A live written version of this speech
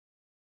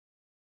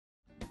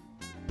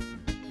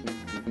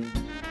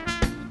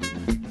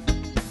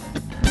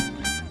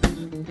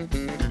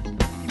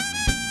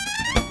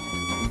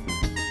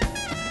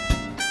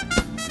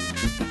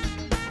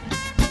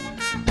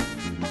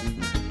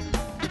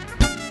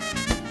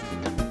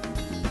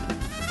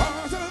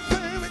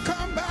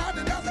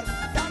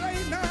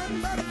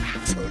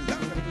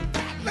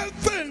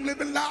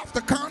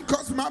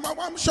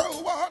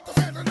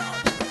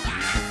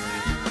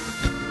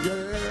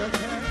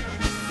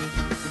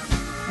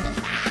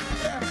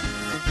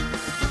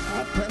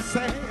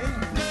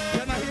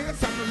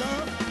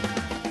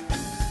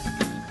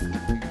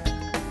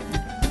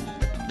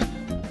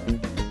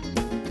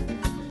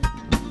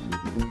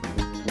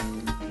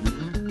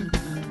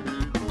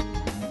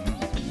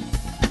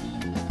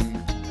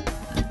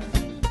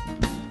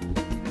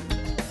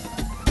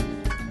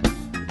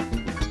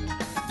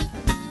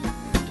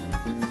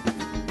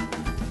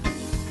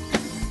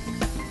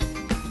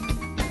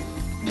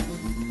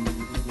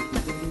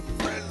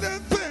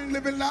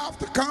have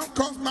to come,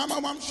 cause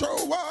mama, I'm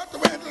sure what the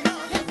way to love.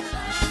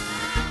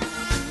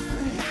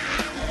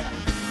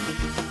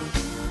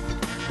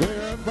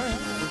 Well.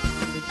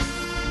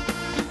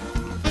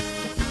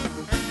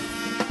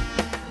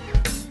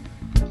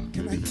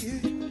 Can I hear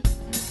you?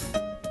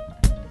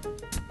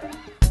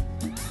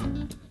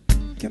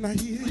 Can I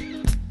hear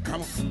you?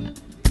 Come on.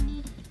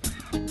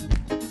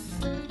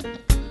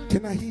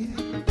 Can I hear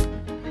you?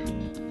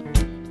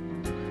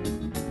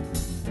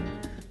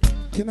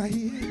 Can I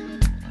hear you?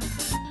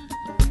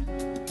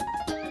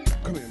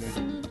 Come here,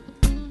 man.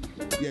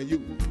 Yeah, you.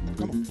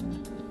 Come on.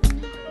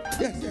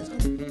 Yes, come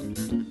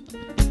on.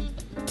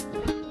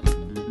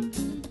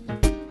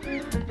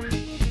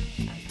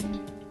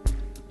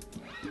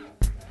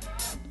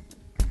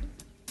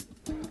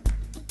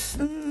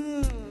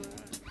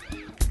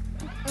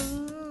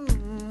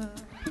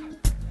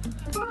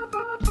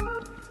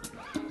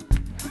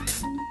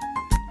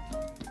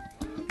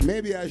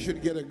 Maybe I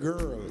should get a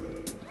girl.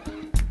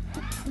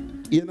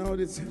 You know,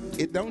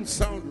 it don't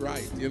sound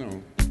right, you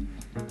know.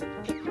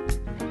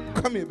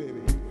 Come here,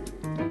 baby.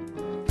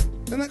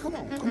 No, come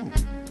on.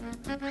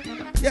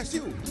 Yes,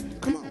 you.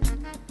 Come on.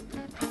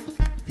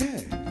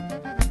 Yeah.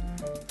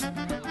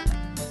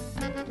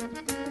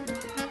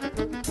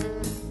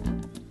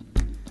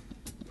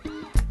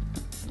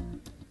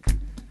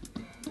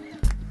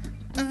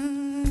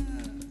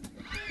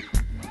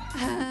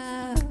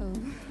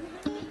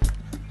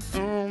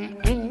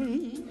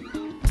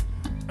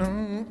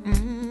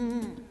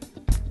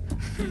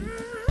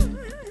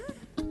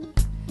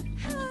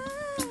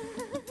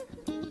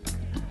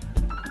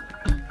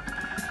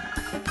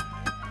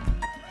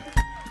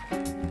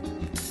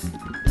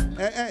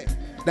 Hey,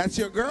 that's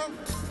your girl?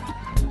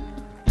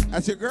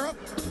 That's your girl?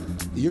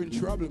 You're in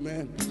trouble,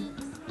 man.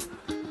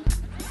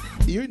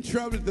 You're in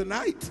trouble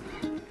tonight.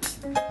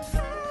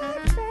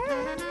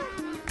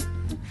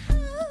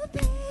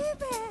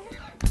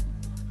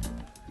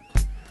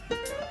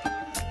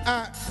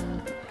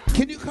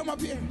 Can you come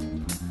up here?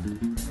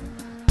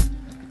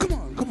 Come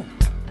on.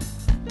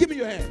 Give me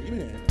your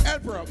hand.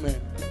 Help her up,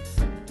 man.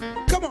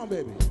 Come on,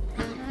 baby.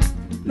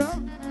 No?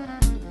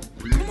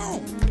 Come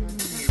on.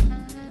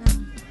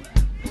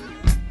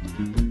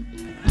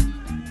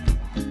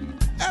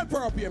 Help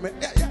her up here, man.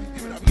 Yeah,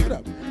 give it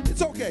up.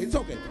 It's okay.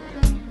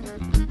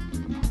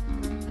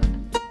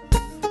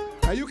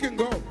 Now you can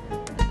go.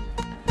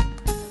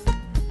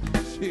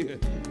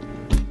 Shit.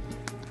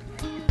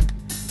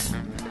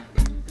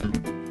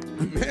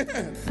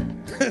 Man.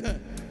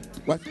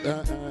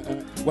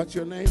 What's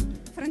your name?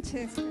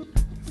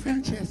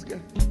 Francesca.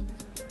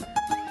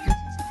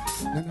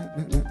 No.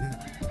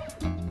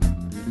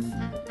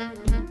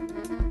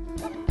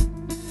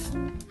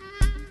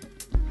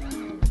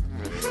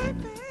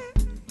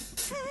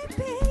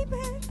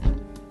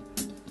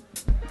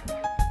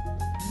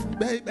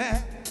 Baby.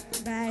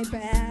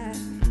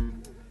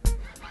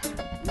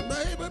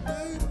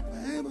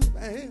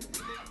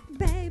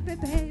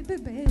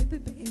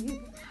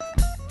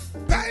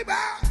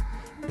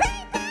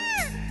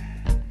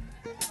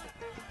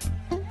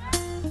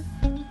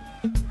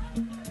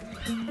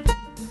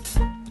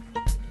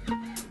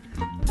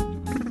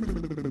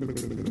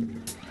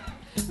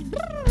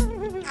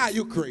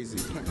 You crazy.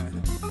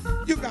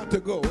 You got to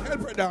go.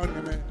 Help her down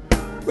here, man.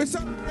 Help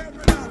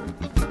her down.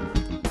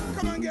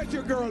 Come on, get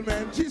your girl,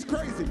 man. She's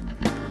crazy.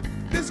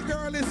 This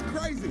girl is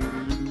crazy.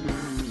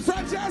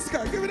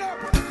 Francesca, give it up.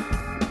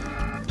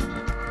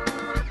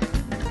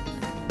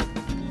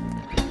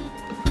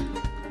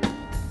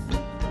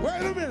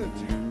 Wait a minute.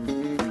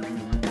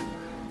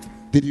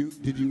 Did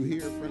you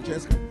hear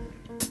Francesca?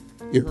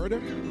 You heard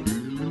her?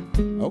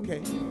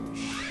 Okay.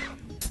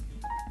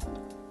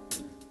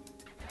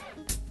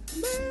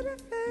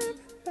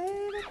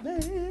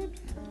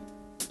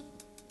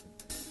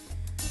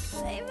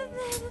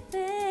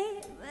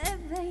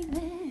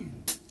 Baby.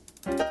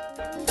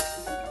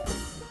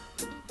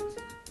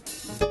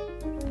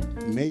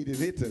 Made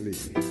in Italy.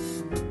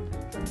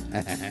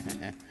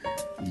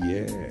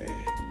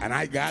 Yeah. And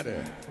I got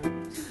her.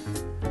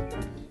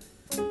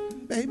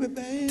 Baby.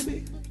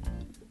 Baby.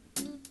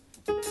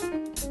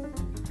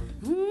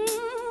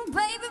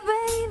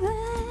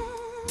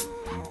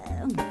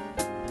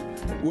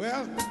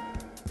 Well,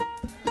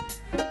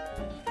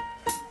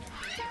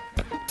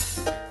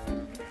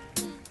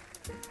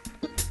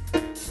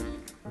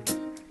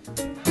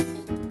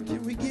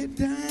 can we get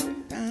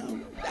down?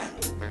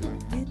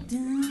 Get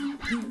down.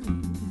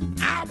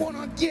 I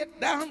wanna get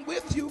down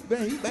with you,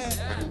 baby.